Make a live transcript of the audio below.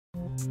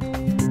Hey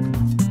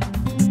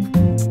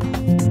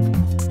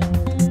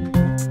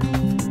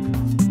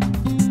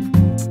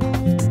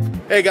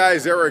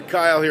guys, Erik,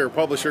 Kyle here,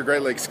 publisher,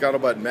 Great Lakes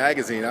Scuttlebutt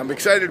magazine. I'm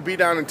excited to be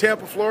down in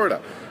Tampa, Florida.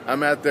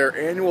 I'm at their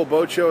annual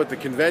boat show at the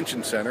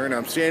convention center, and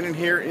I'm standing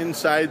here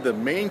inside the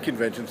main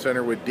convention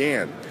center with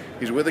Dan.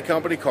 He's with a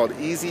company called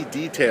Easy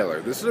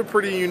Detailer. This is a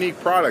pretty unique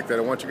product that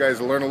I want you guys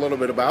to learn a little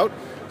bit about,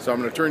 so I'm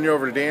going to turn you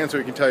over to Dan so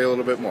he can tell you a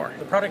little bit more.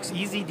 The product's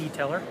Easy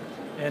Detailer,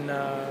 and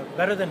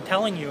better than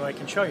telling you, I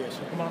can show you, so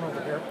come on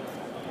over here.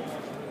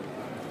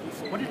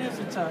 What it is,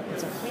 it's a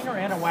cleaner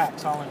and a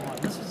wax all in one.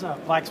 This is a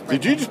black spray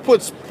paint. Did you just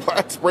put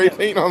black spray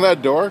paint on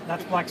that door?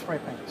 That's black spray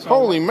paint. So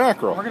holy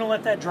mackerel. We're going to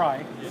let that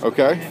dry.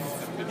 Okay.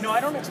 And, you know, I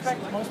don't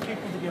expect most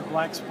people to get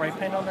black spray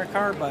paint on their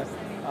car, but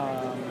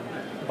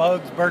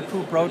bugs, bird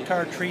poop, road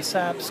tar, tree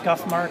sap,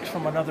 scuff marks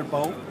from another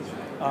boat,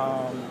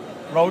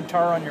 road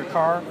tar on your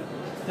car,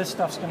 this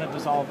stuff's going to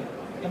dissolve it.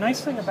 The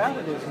nice thing about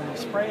it is when you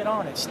spray it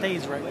on, it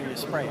stays right where you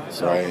spray it.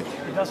 So right.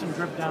 It doesn't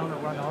drip down or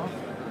run off.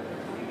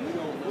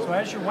 So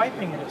as you're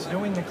wiping it, it's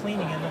doing the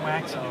cleaning and the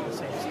waxing at the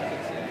same step.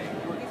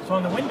 So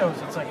on the windows,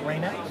 it's like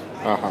Rain-X.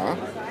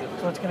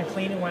 So it's going to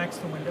clean and wax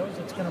the windows.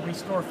 It's going to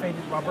restore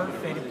faded rubber,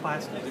 faded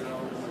plastic.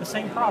 The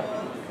same product.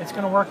 It's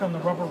going to work on the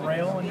rubber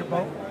rail on your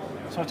boat.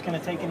 So it's going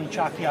to take any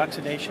chalky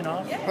oxidation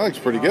off. That looks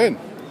pretty good.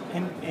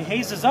 And it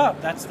hazes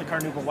up. That's the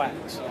carnauba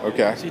wax.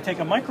 Okay. So you take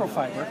a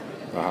microfiber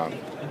and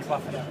you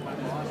buff it up.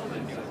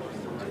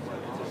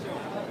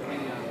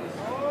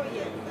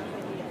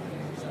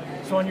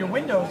 So on your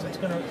windows, it's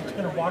gonna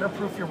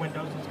waterproof your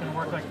windows. It's gonna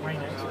work like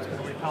Rain-X. It's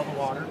gonna repel the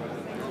water.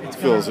 It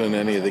fills in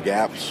any of the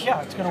gaps.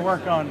 Yeah, it's gonna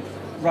work on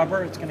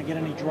rubber. It's gonna get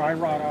any dry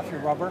rot off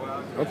your rubber.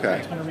 Okay.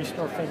 It's gonna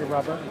restore faded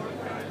rubber.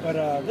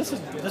 But this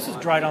is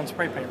dried on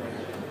spray paint right here.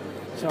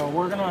 So what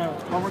we're gonna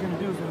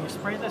do is when you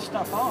spray this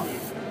stuff on,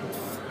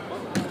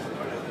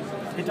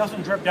 it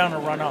doesn't drip down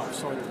or run off.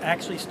 So it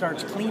actually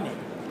starts cleaning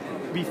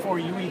before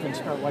you even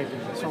start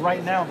wiping it. So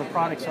right now the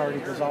product's already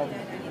dissolving.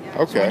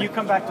 Okay. So when you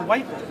come back to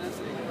wipe it,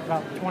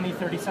 about 20,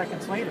 30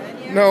 seconds later.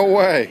 No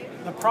way.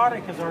 The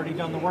product has already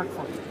done the work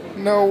for you.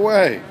 No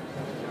way.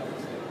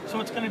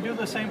 So it's going to do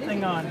the same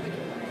thing on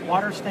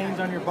water stains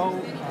on your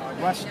boat,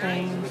 rust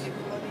stains,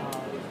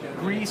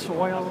 grease,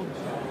 oil.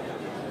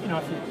 You know,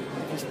 if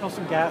you spill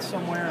some gas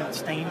somewhere and it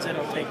stains it,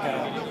 it'll take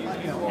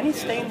any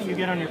stain that you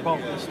get on your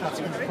boat, this stuff's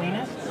going to clean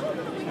it,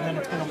 and then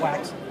it's going to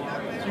wax it.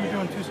 So you're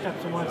doing two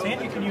steps at once,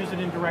 and you can use it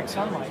in direct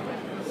sunlight.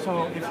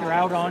 So if you're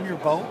out on your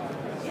boat,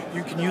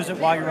 you can use it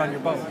while you're on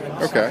your boat.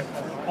 Okay.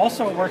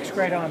 Also, it works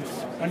great on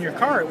your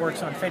car. It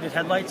works on faded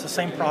headlights, the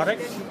same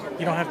product.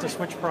 You don't have to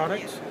switch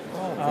products.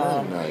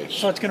 Oh, very nice.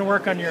 So it's going to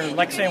work on your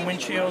Lexan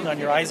windshield, on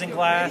your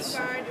isinglass,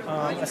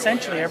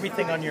 essentially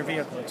everything on your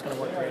vehicle. It's going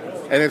to work great on.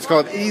 And it's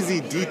called Easy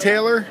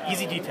Detailer?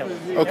 Easy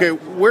Detailer. Okay,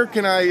 yep. Where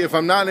can I, if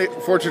I'm not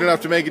fortunate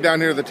enough to make it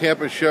down here to the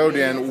Tampa show,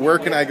 Dan, where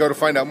can I go to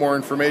find out more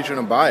information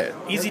and buy it?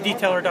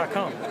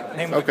 EasyDetailer.com.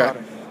 Name of the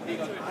product.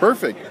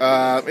 Perfect.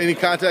 Any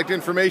contact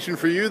information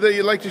for you that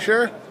you'd like to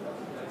share?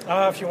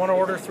 If you want to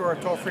order through our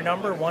toll-free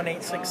number,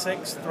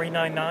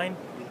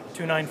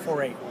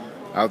 1-866-399-2948.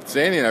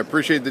 Outstanding. I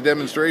appreciate the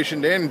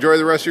demonstration, Dan. Enjoy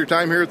the rest of your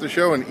time here at the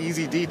show, and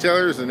Easy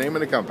Detailer is the name of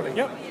the company.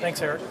 Yep.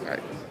 Thanks, Erik. All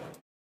right.